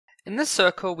In this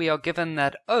circle, we are given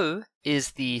that O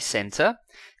is the center,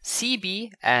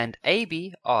 CB and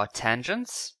AB are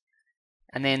tangents,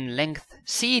 and then length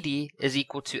CD is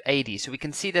equal to AD. So we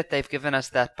can see that they've given us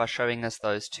that by showing us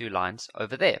those two lines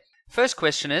over there. First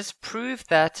question is, prove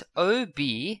that OB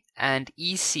and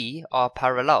EC are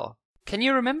parallel. Can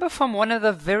you remember from one of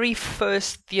the very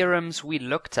first theorems we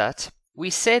looked at,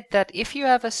 we said that if you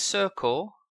have a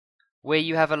circle where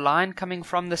you have a line coming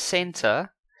from the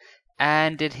center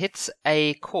and it hits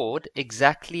a chord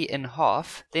exactly in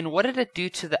half, then what did it do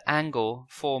to the angle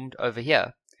formed over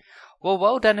here?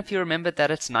 Well done if you remembered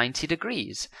that it's 90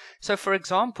 degrees. So for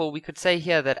example, we could say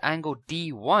here that angle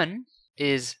D1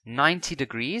 is 90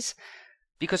 degrees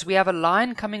because we have a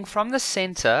line coming from the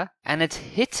center and it's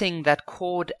hitting that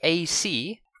chord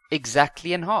AC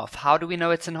exactly in half. How do we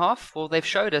know it's in half? Well, they've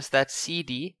showed us that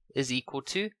CD is equal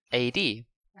to AD.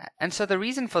 And so the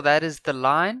reason for that is the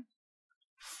line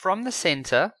from the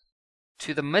center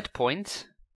to the midpoint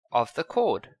of the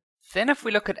chord. Then if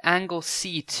we look at angle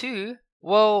C2,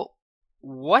 well,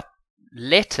 what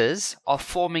letters are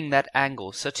forming that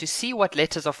angle? So to see what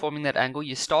letters are forming that angle,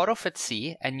 you start off at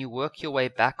C and you work your way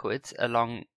backwards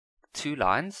along two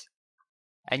lines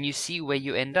and you see where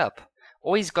you end up.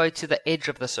 Always go to the edge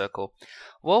of the circle.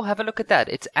 Well, have a look at that.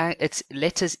 It's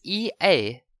letters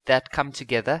EA that come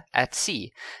together at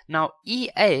C. Now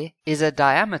EA is a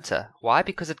diameter. Why?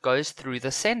 Because it goes through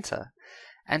the center.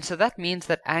 And so that means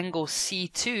that angle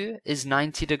C2 is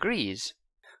 90 degrees.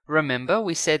 Remember,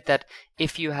 we said that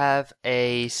if you have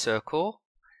a circle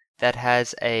that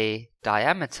has a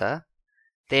diameter,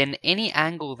 then any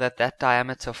angle that that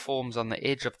diameter forms on the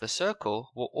edge of the circle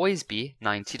will always be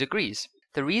 90 degrees.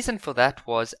 The reason for that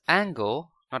was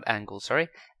angle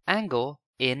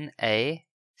in a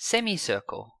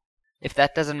semicircle. If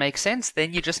that doesn't make sense,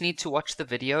 then you just need to watch the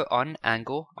video on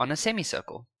angle on a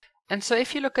semicircle. And so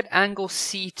if you look at angle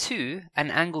C2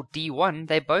 and angle D1,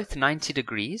 they're both 90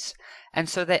 degrees, and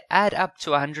so they add up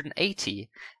to 180.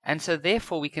 And so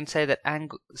therefore we can say that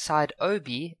side OB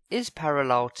is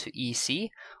parallel to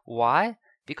EC. Why?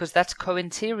 Because that's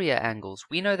co-interior angles.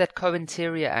 We know that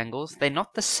co-interior angles, they're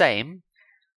not the same.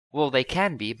 Well, they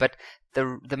can be, but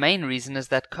the main reason is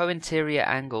that co-interior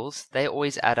angles, they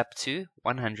always add up to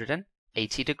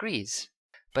 180 degrees.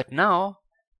 But now,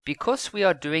 because we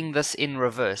are doing this in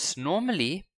reverse,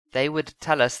 normally they would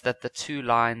tell us that the two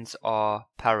lines are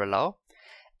parallel,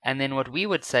 and then what we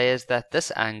would say is that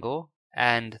this angle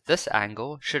and this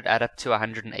angle should add up to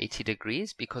 180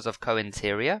 degrees because of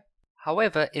co-interior.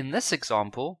 However, in this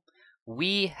example,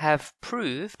 we have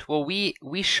proved, well,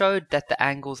 we showed that the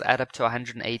angles add up to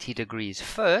 180 degrees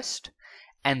first,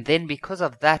 and then because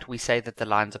of that we say that the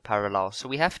lines are parallel. So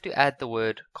we have to add the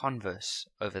word converse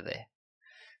over there.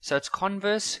 So it's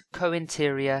converse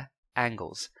co-interior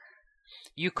angles.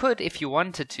 You could, if you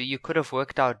wanted to, you could have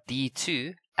worked out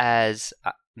D2 as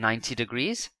 90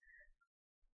 degrees,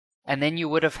 and then you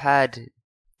would have had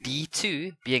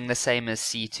D2 being the same as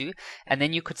C2, and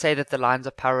then you could say that the lines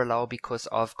are parallel because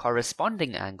of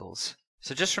corresponding angles.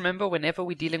 So just remember, whenever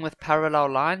we're dealing with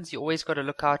parallel lines, you always got to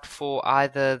look out for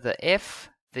either the F,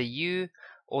 the U,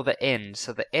 or the N.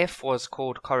 So the F was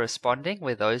called corresponding,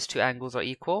 where those two angles are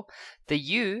equal. The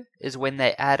U is when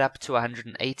they add up to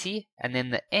 180, and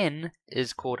then the N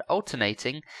is called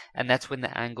alternating, and that's when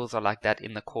the angles are like that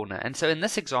in the corner. And so in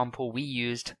this example, we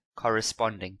used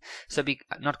corresponding. So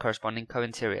not corresponding,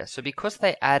 co-interior. So because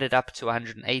they added up to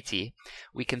 180,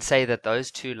 we can say that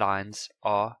those two lines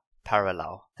are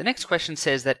parallel. The next question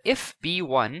says that if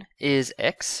B1 is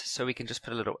x, so we can just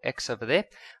put a little x over there,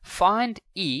 find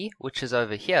E, which is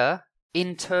over here,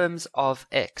 in terms of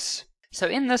x. So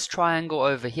in this triangle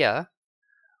over here,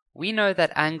 we know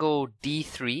that angle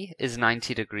D3 is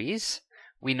 90 degrees.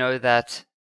 We know that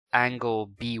angle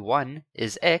B1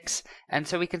 is x, and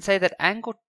so we can say that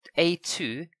angle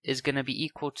A2 is going to be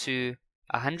equal to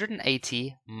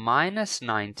 180 minus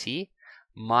 90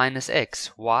 minus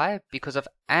x. Why? Because of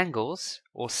angles,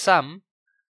 or sum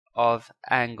of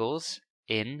angles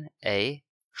in a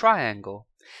triangle.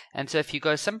 And so if you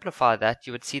go simplify that,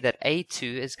 you would see that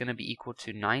A2 is going to be equal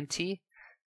to 90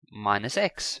 minus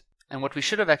x. And what we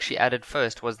should have actually added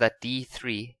first was that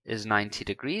D3 is 90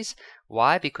 degrees.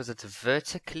 Why? Because it's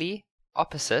vertically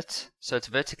opposite. So it's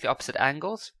vertically opposite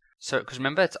angles. So, because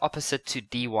remember, it's opposite to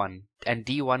D1. And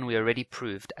D1 we already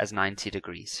proved as 90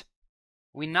 degrees.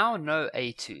 We now know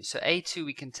A2. So A2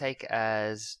 we can take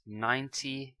as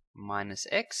 90 minus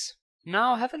x.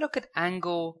 Now have a look at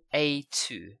angle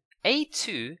A2.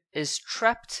 A2 is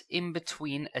trapped in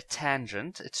between a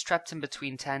tangent. It's trapped in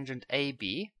between tangent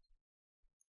AB.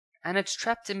 And it's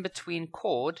trapped in between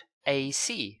chord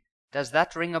AC. Does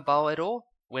that ring a bell at all?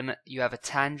 when you have a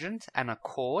tangent and a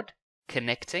chord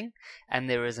connecting and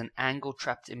there is an angle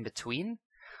trapped in between?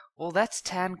 Well, that's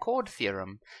tan chord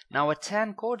theorem. Now what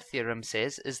tan chord theorem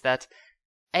says is that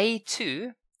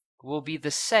A2 will be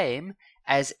the same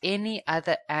as any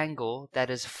other angle that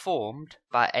is formed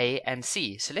by A and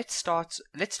C. So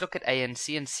let's look at A and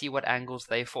C and see what angles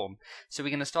they form. So we're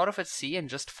going to start off at C and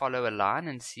just follow a line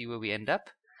and see where we end up.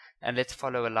 And let's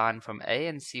follow a line from A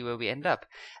and see where we end up.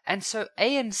 And so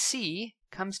A and C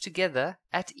comes together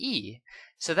at E.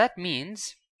 So that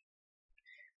means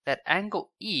that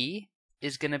angle E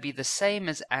is going to be the same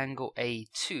as angle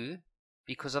A2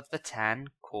 because of the tan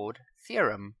chord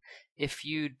theorem. If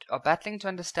you are battling to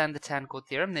understand the tan chord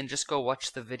theorem, then just go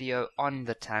watch the video on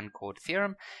the tan chord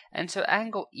theorem. And so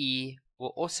angle E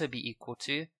will also be equal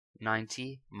to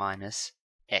 90 minus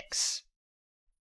x.